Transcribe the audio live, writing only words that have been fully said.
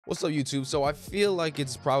What's up, YouTube? So I feel like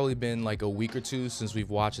it's probably been like a week or two since we've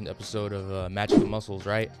watched an episode of Magic and Muscles,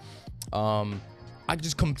 right? I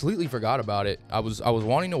just completely forgot about it. I was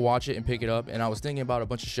wanting to watch it and pick it up, and I was thinking about a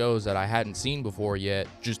bunch of shows that I hadn't seen before yet.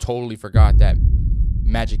 Just totally forgot that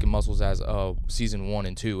Magic and Muscles has season 1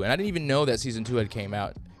 and 2, and I didn't even know that season 2 had came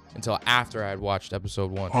out until after I had watched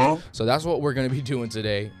episode 1. So that's what we're gonna be doing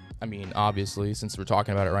today. I mean, obviously, since we're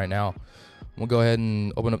talking about it right now, we'll go ahead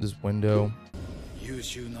and open up this window.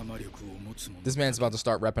 This man's about to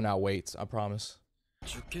start repping out weights, I promise.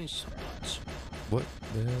 What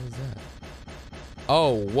the hell is that?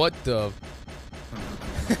 Oh, what the?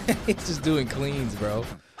 He's just doing cleans, bro.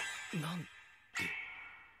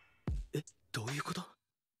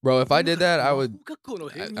 Bro, if I did that, I would.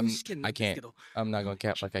 I can't. I'm not gonna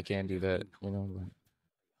cap like I can do that. You know,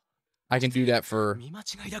 I can do that for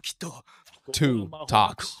 2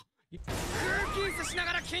 tops.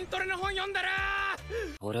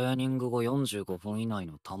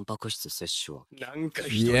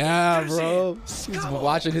 Yeah, bro. He's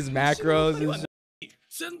watching his macros and shit.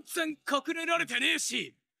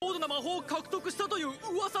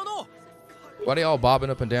 Why they all bobbing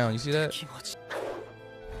up and down? You see that?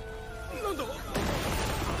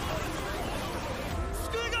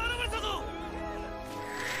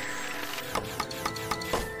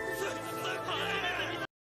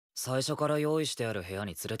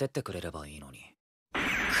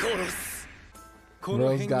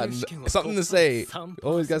 Bro's got something to say.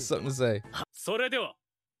 Always got something to say.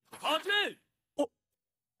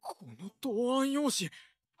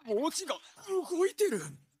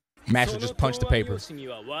 Mashle just punch the paper.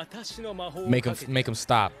 Make him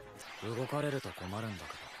stop.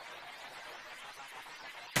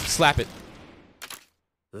 Slap it.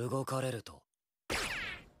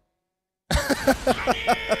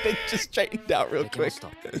 They just straightened out real quick.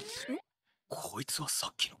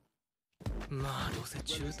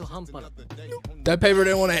 That paper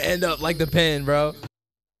didn't want to end up like the pen, bro.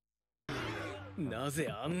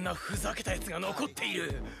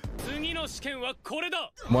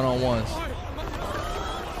 One-on-ones.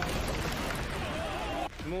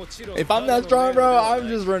 If I'm that strong, bro, I'm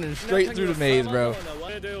just running straight through the maze, bro.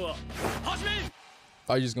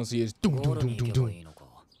 All you're just gonna see is doom, doom, doom, doom, doom.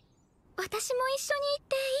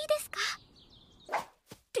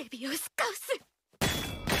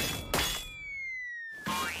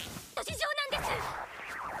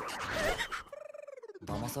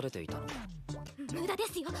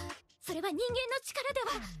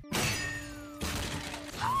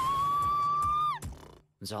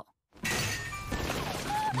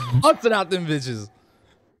 Busting out them bitches.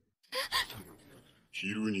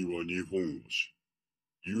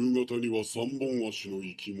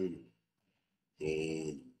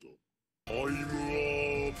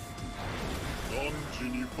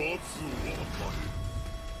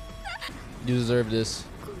 You deserve this,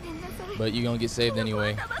 but you're gonna get saved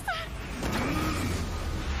anyway.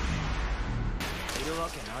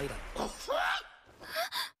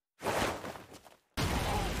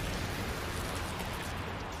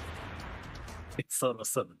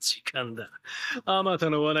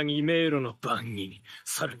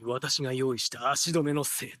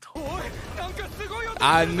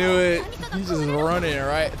 I knew it. He's just running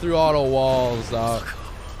right through all the walls, dog.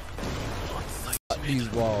 Fuck these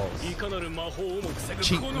walls.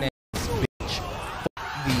 Cheap ass bitch.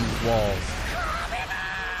 Fuck these walls.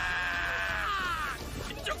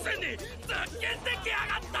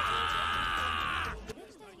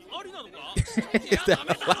 Is that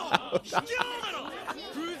loud?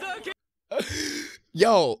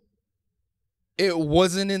 Yo, it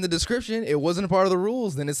wasn't in the description. It wasn't a part of the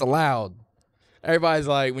rules. Then it's allowed. Everybody's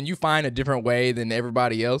like, when you find a different way than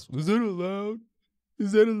everybody else, is that allowed?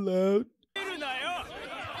 Is that allowed?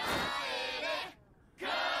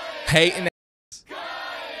 Hating ass.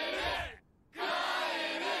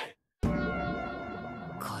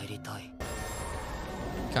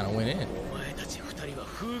 Kind of went in.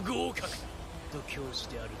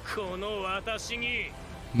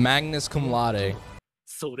 Magnus cum laude.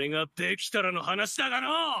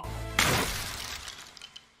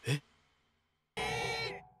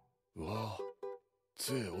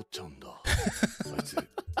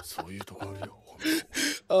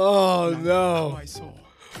 Oh no.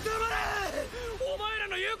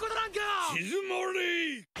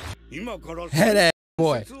 Head ass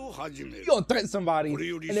boy. You gonna threaten somebody,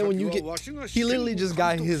 and then when you get, he literally just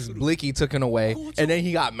got his blicky taken away, and then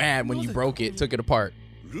he got mad when you broke it, took it apart.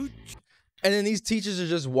 And then these teachers are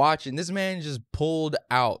just watching. This man just pulled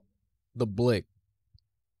out the blick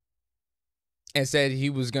and said he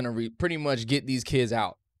was gonna pretty much get these kids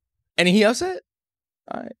out. And he upset?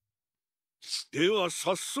 All right. では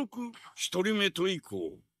早速一人目と行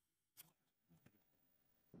こう。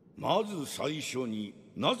まず最初に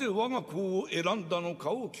なぜ我が子を選んだの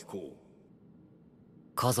かを聞こう。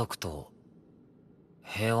家族と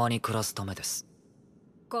平和に暮らすためです。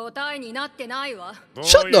答えになってないわ。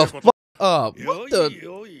 Shut the fuck up. What よ the? い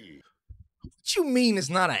よい。 What you mean it's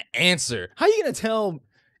not an answer? How you gonna tell?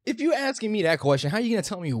 If you're asking me that question, how you gonna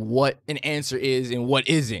tell me what an answer is and what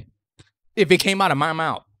isn't? If it came out of my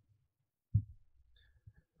mouth,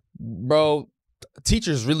 bro,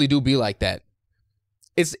 teachers really do be like that.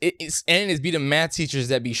 It's be the math teachers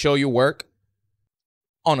that be show your work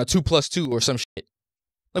on a 2+2 or some shit.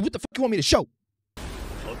 Like, what the fuck you want me to show? 例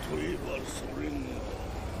えばそれ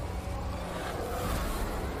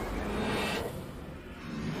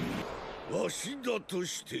がわしだと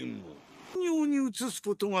しても妙に移す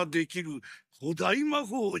ことができる古代魔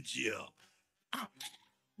法じゃ。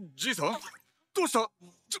じいさん、どうした？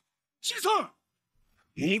じいさん。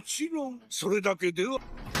もちろんそれだけでは。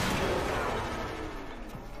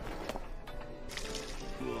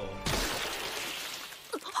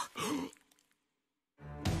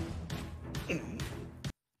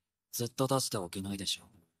ずっと出しておけないでしょ。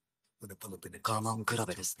我慢比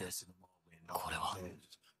べですね。これは。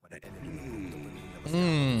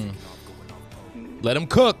Let him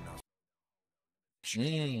cook. し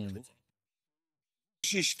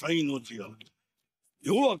たいのじゃ。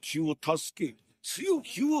弱きを助け、強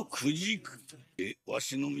きをくじく。わ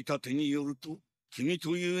しの見立てによると、君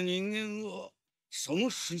という人間はその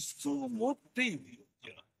資質を持っているようじ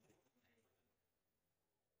ゃ。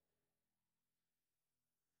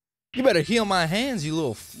You better heal my hands, you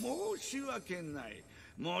little. 申し訳ない。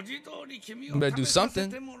文字通り君 You を better do 食べさせ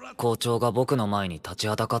て something. もらった。校長が僕の前に立ち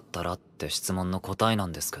はだかったらって質問の答えな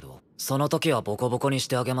んですけど、その時はボコボコにし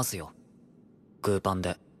てあげますよ。グーパンで。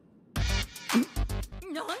な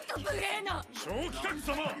んと無礼な。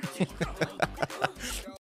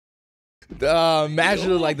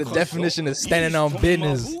Mashle like the definition of standing on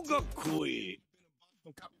business.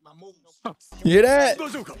 You hear that?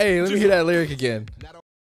 Hey, let me hear that lyric again.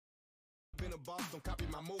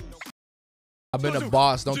 I've been a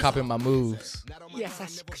boss, don't copy my moves. 優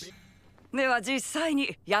しく。では実際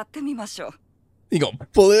にやってみましょう。 You gonna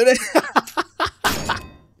pull it in?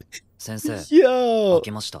 先生、 Yo. 起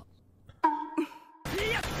きました。い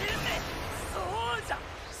や、そう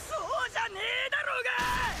じゃねえだろうが。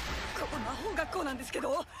ここ魔法学校なんですけ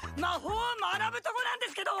ど、魔法を学ぶとこなんで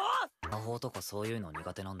すけど。魔法とかそういうの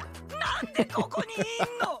苦手なんで。なんでここにいん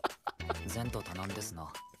の？前途多難です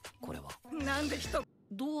な、これは。なんで人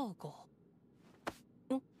ドアが。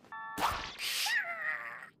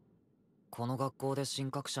この学校で神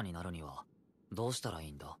格者になるにはどうしたらい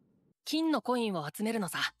いんだ？金のコインを集めるの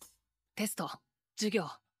さ。テスト、授業、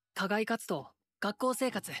課外活動、学校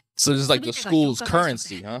生活。 So this is like the school's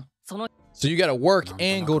currency, huh? その So you gotta work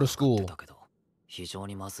and go to school. だけど非常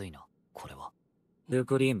にまずいな、これは。ルー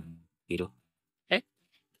クリームいる？ど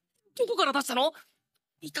こから出したの？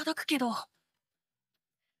いただくけど。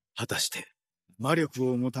果たして魔力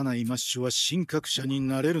を持たないマッシュは神格者に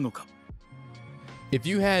なれるのか？ If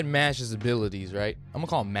you had Mash's abilities, right? I'm gonna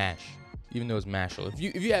call him Mash, even though it's Mashle.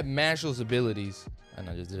 If you had Mashle's abilities, and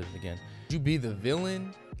I just did it again. Would you be the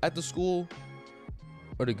villain at the school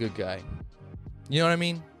or the good guy? You know what I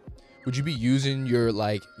mean? Would you be using your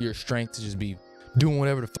strength to just be doing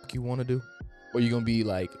whatever the fuck you want to do? Or you gonna be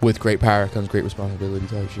like, with great power comes great responsibility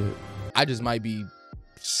type shit? I just might be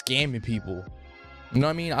scamming people. You know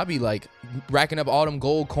what I mean? I'll be like racking up all them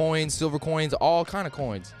gold coins, silver coins, all kind of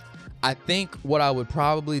coins. I think what I would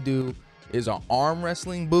probably do is an arm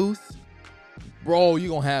wrestling booth. Bro, you're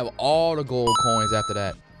gonna have all the gold coins after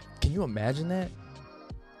that. Can you imagine that?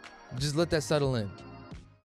 Just let that settle in.